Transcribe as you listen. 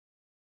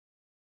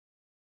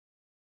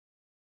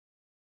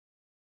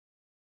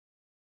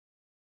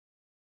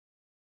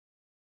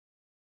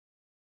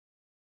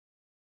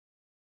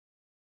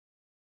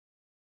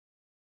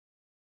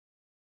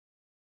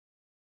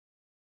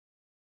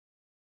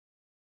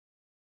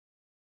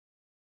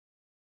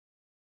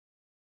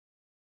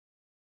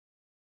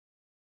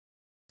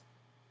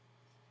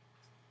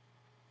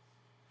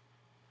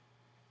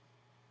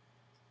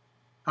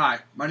Hi,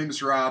 my name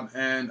is Rob,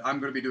 and I'm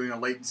going to be doing a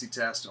latency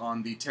test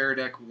on the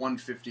Teradek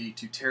 150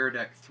 to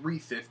Teradek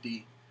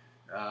 350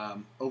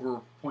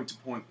 over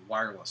point-to-point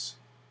wireless.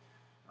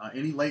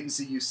 Any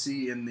latency you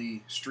see in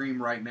the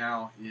stream right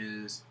now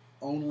is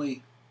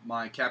only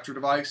my capture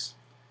device.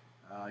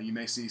 You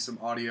may see some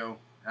audio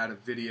out of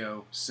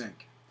video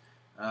sync.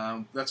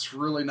 That's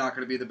really not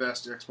going to be the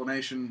best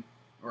explanation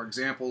or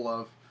example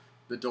of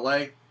the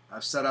delay.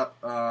 I've set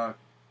up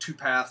two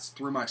paths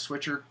through my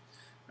switcher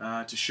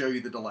to show you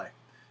the delay.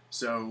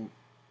 So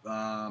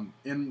I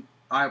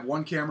have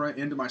one camera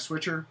into my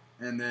switcher,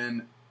 and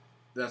then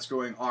that's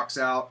going aux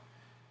out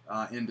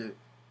into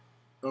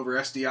over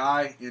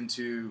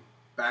SDI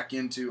back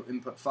into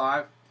input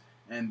 5,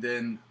 and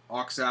then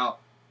aux out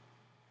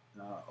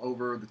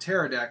over the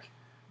Teradek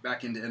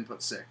back into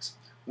input 6.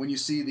 When you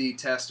see the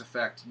test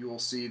effect, you will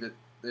see that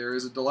there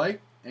is a delay,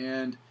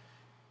 and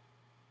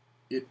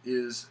it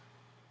is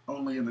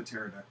only in the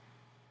Teradek.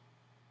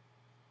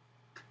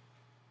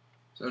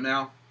 So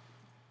now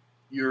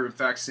you're in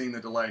fact seeing the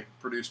delay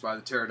produced by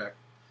the Teradek.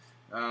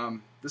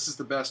 This is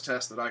the best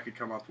test that I could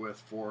come up with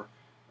for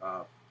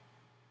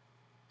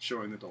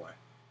showing the delay.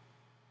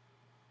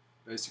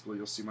 Basically,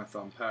 you'll see my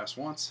thumb pass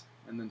once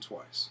and then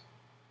twice.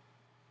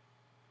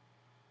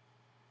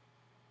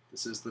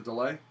 This is the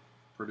delay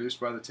produced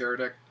by the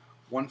Teradek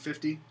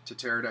 150 to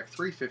Teradek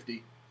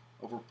 350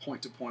 over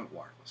point-to-point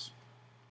wireless.